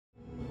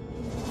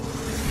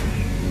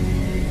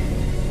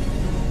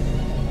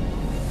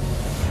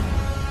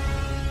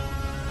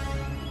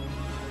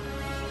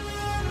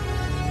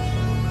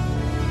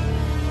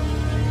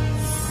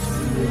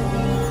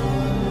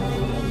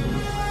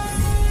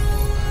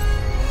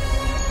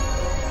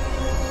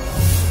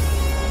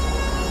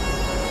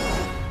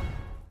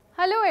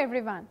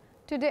everyone.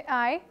 Today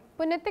I,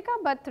 Punitika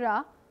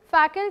Batra,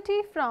 faculty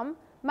from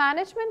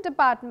Management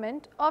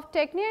Department of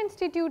Tecnia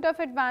Institute of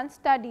Advanced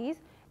Studies,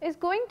 is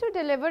going to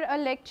deliver a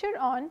lecture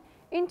on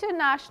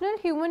International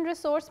Human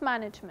Resource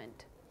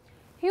Management.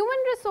 Human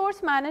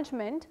resource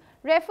management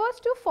refers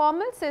to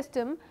formal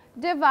system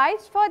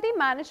devised for the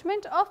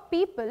management of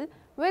people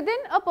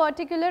within a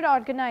particular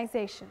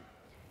organization.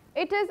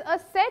 It is a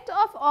set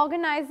of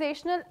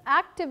organizational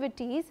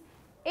activities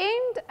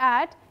aimed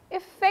at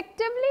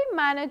effectively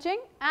managing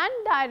and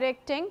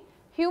directing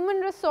human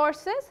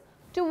resources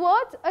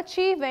towards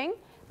achieving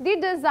the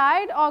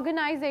desired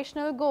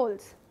organizational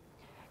goals.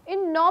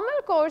 In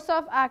normal course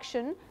of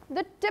action,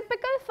 the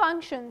typical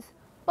functions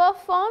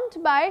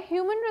performed by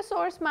human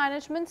resource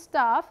management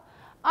staff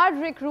are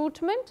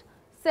recruitment,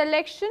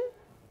 selection,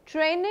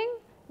 training,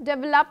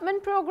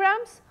 development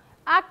programs,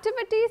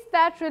 activities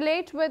that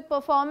relate with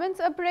performance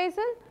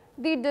appraisal,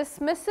 the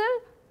dismissal,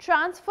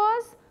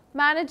 transfers,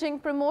 managing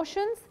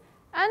promotions,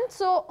 and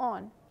so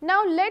on.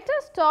 Now, let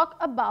us talk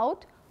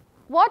about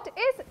what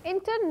is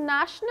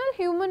international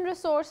human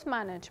resource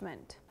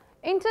management.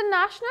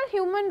 International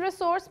human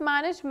resource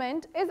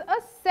management is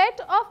a set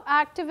of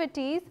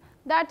activities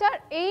that are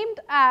aimed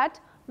at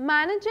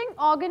managing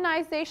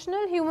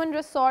organizational human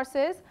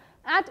resources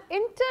at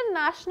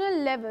international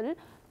level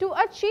to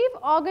achieve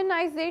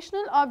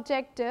organizational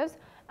objectives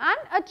and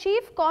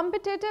achieve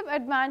competitive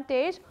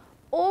advantage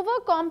over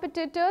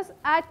competitors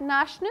at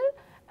national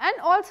and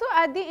also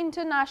at the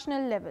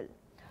international level.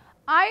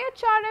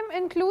 IHRM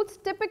includes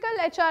typical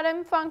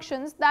HRM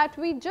functions that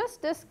we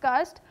just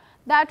discussed,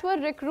 that were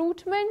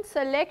recruitment,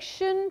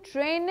 selection,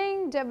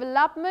 training,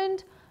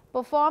 development,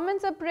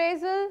 performance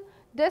appraisal,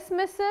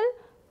 dismissal,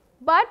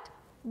 but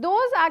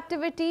those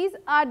activities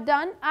are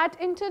done at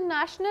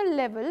international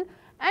level,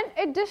 and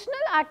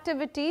additional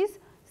activities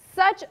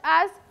such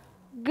as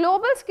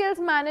global skills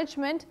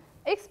management,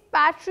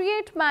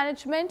 expatriate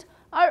management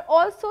are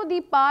also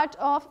the part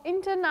of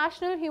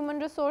international human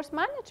resource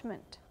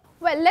management.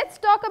 Well, let us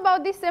talk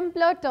about the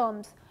simpler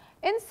terms.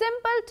 In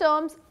simple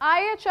terms,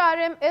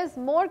 IHRM is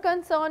more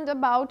concerned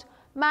about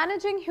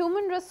managing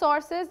human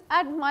resources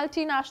at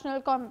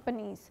multinational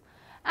companies,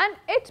 and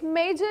it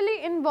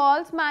majorly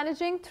involves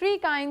managing three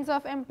kinds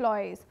of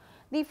employees.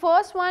 The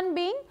first one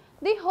being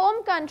the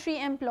home country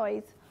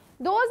employees.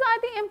 Those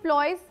are the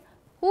employees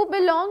who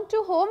belong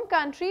to home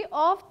country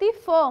of the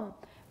firm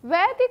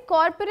where the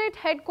corporate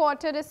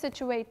headquarter is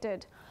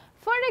situated.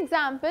 For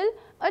example,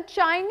 a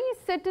Chinese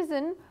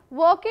citizen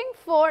working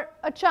for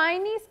a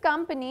Chinese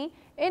company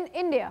in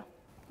India.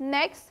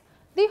 Next,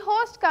 the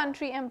host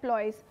country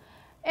employees.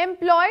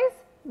 Employees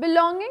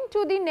belonging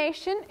to the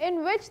nation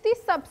in which the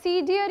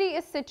subsidiary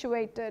is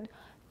situated.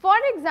 For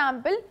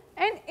example,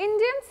 an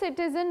Indian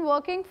citizen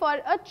working for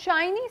a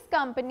Chinese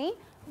company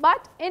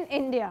but in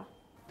India.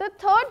 The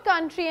third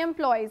country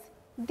employees.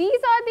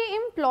 These are the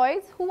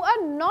employees who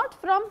are not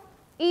from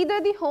either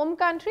the home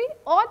country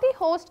or the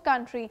host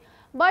country,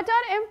 but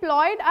are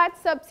employed at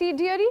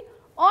subsidiary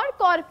or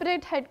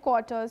corporate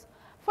headquarters.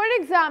 For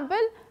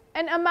example,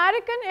 an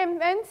American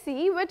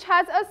MNC which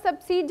has a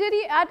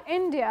subsidiary at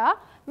India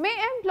may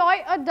employ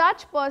a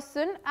Dutch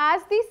person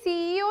as the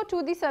CEO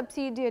to the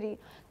subsidiary.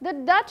 The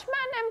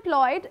Dutchman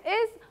employed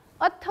is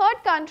a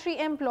third country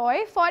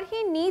employee, for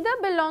he neither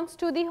belongs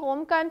to the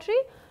home country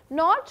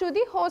nor to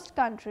the host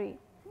country.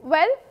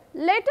 Well,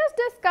 let us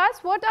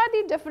discuss what are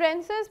the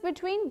differences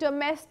between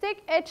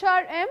domestic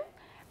HRM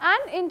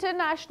and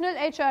international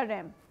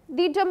HRM.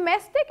 The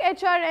domestic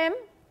HRM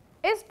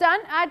is done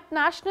at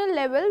national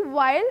level,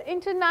 while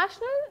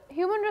international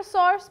human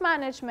resource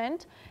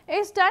management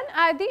is done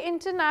at the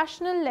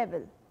international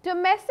level.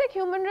 Domestic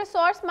human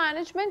resource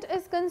management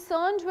is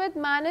concerned with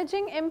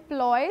managing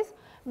employees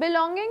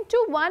belonging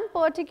to one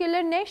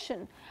particular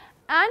nation,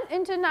 and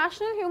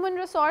international human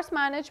resource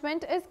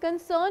management is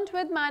concerned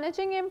with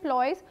managing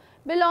employees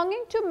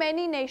belonging to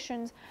many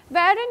nations,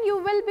 wherein you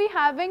will be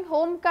having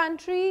home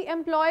country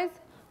employees,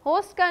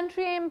 host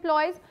country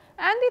employees,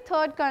 and the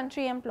third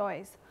country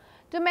employees.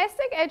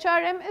 Domestic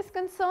HRM is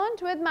concerned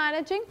with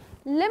managing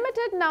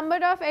limited number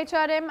of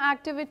HRM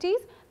activities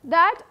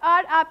that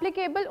are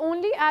applicable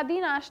only at the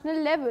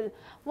national level,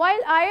 while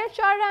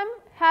IHRM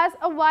has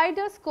a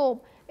wider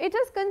scope. It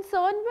is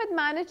concerned with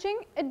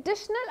managing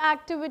additional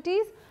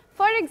activities,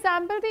 for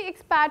example, the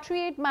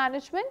expatriate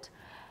management.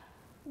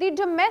 The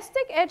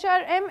domestic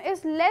HRM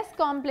is less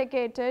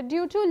complicated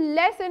due to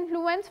less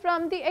influence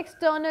from the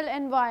external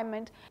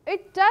environment.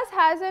 It does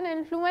has an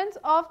influence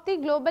of the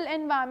global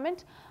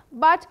environment,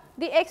 but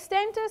the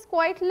extent is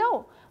quite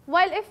low.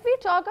 While if we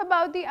talk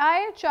about the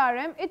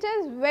IHRM, it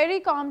is very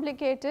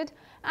complicated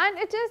and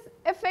it is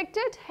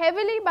affected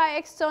heavily by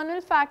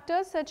external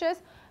factors such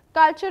as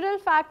cultural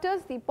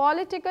factors, the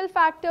political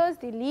factors,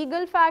 the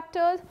legal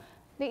factors,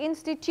 the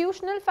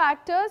institutional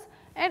factors,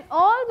 and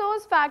all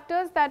those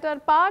factors that are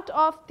part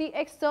of the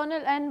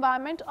external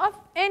environment of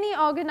any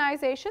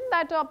organization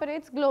that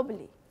operates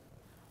globally.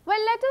 Well,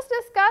 let us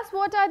discuss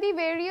what are the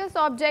various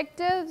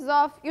objectives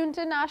of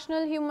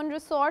international human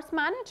resource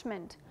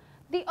management.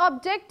 The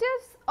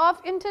objectives of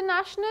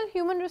international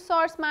human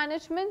resource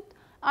management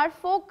are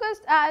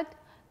focused at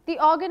the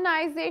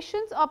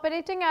organizations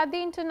operating at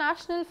the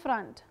international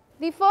front.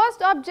 The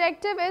first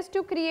objective is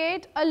to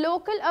create a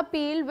local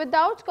appeal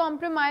without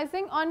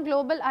compromising on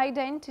global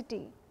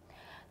identity.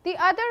 The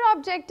other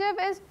objective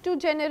is to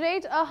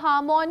generate a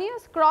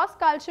harmonious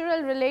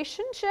cross-cultural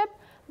relationship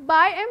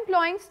by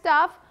employing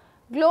staff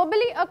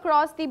globally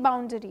across the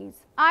boundaries.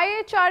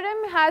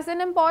 IHRM has an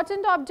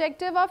important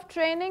objective of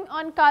training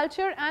on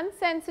culture and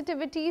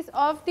sensitivities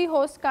of the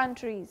host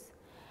countries.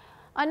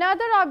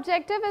 Another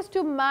objective is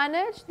to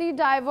manage the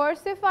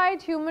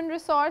diversified human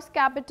resource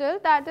capital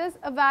that is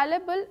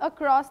available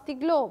across the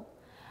globe.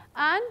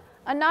 And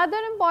another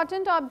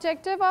important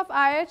objective of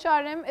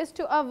IHRM is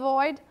to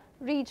avoid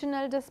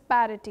regional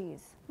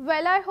disparities.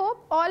 Well, I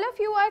hope all of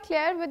you are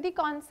clear with the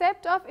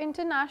concept of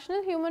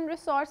international human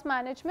resource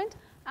management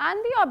and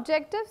the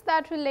objectives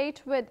that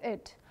relate with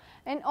it,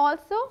 and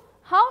also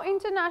how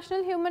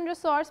international human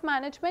resource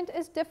management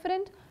is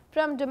different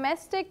from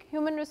domestic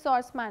human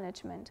resource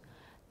management.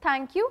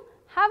 Thank you.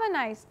 Have a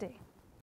nice day.